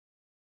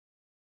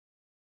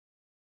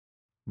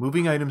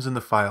Moving items in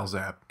the Files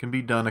app can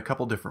be done a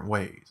couple different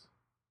ways,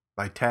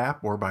 by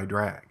tap or by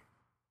drag.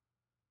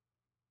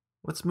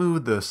 Let's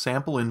move the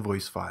sample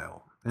invoice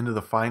file into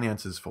the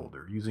Finances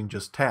folder using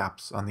just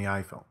taps on the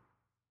iPhone.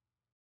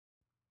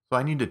 So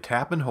I need to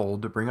tap and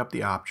hold to bring up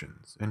the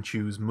options and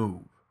choose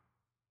Move.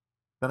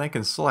 Then I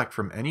can select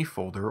from any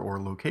folder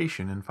or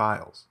location in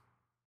Files.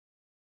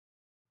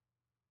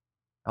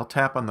 I'll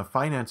tap on the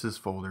Finances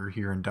folder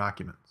here in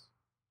Documents.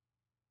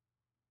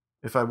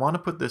 If I want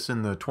to put this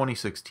in the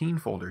 2016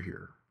 folder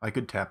here, I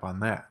could tap on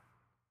that.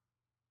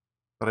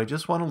 But I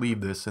just want to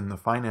leave this in the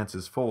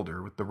Finances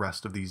folder with the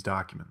rest of these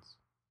documents.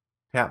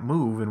 Tap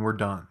Move and we're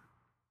done.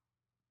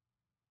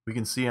 We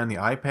can see on the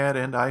iPad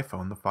and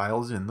iPhone the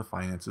file is in the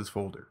Finances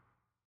folder.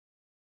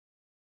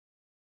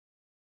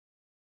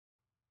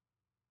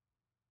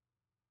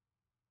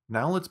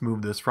 Now let's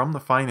move this from the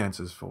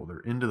Finances folder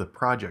into the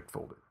Project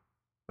folder,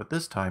 but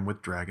this time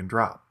with drag and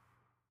drop.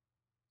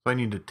 So I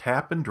need to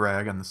tap and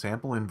drag on the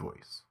sample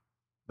invoice,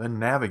 then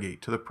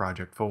navigate to the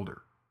Project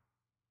folder.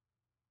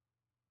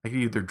 I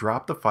can either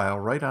drop the file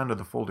right onto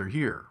the folder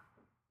here,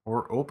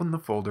 or open the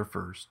folder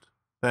first,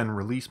 then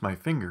release my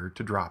finger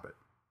to drop it.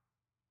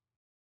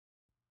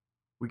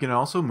 We can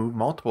also move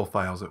multiple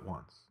files at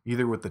once,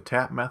 either with the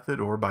tap method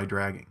or by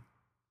dragging.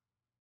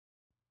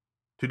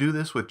 To do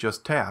this with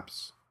just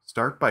taps,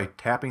 start by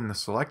tapping the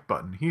Select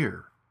button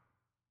here,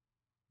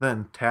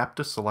 then tap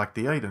to select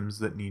the items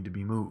that need to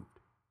be moved.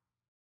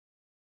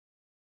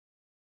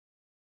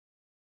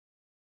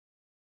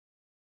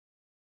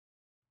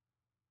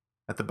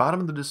 At the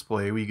bottom of the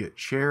display, we get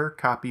Share,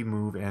 Copy,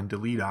 Move, and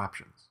Delete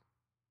options.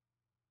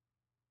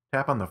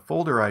 Tap on the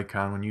folder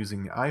icon when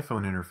using the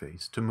iPhone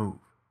interface to move.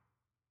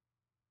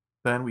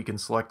 Then we can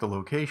select the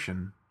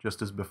location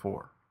just as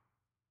before.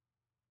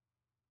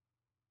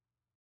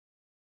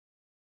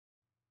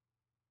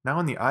 Now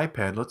on the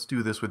iPad, let's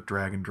do this with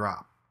drag and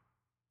drop.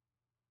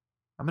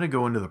 I'm going to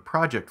go into the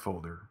Project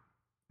folder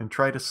and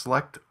try to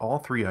select all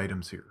three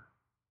items here.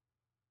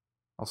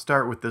 I'll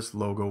start with this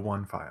Logo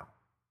 1 file.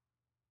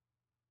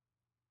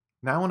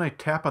 Now when I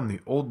tap on the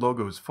Old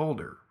Logos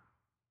folder,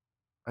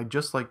 I'd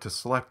just like to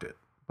select it,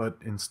 but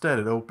instead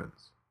it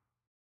opens.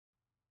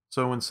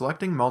 So when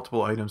selecting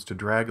multiple items to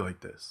drag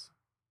like this,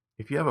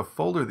 if you have a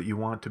folder that you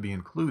want to be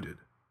included,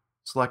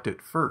 select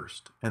it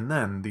first and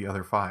then the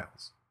other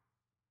files.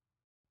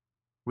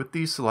 With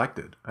these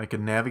selected, I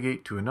can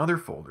navigate to another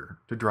folder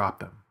to drop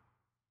them.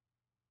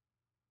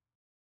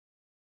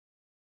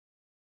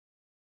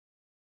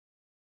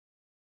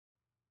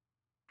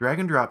 Drag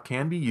and drop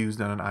can be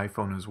used on an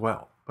iPhone as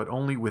well, but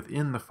only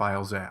within the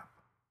Files app.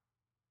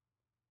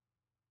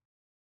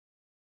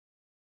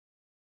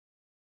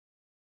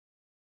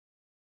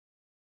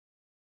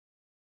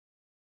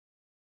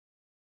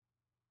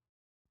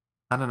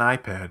 On an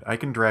iPad, I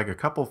can drag a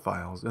couple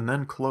files and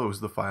then close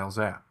the Files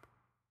app.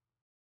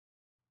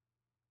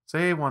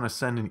 Say I want to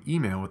send an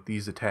email with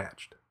these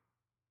attached.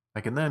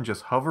 I can then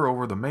just hover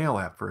over the Mail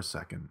app for a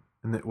second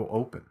and it will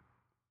open.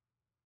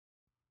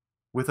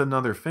 With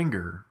another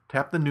finger,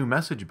 tap the New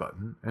Message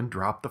button and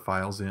drop the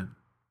files in.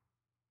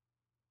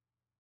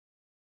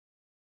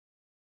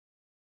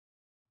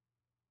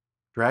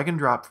 Drag and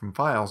drop from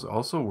files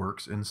also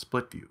works in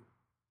Split View.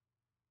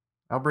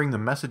 I'll bring the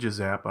Messages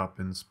app up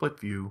in Split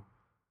View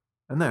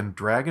and then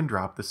drag and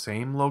drop the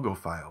same logo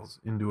files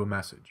into a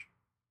message.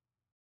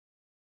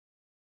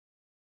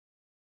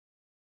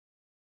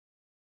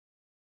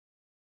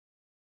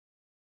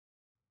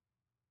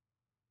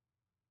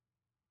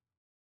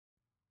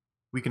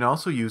 We can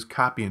also use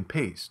copy and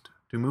paste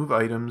to move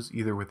items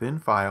either within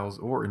files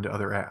or into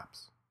other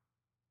apps.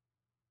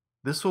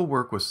 This will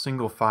work with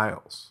single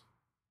files.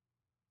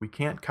 We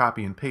can't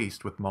copy and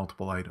paste with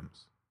multiple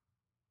items.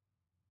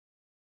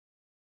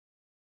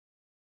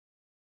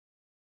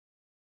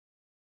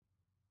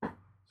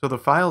 So the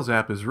Files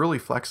app is really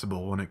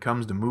flexible when it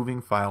comes to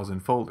moving files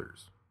and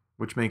folders,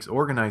 which makes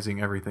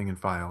organizing everything in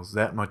files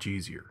that much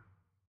easier.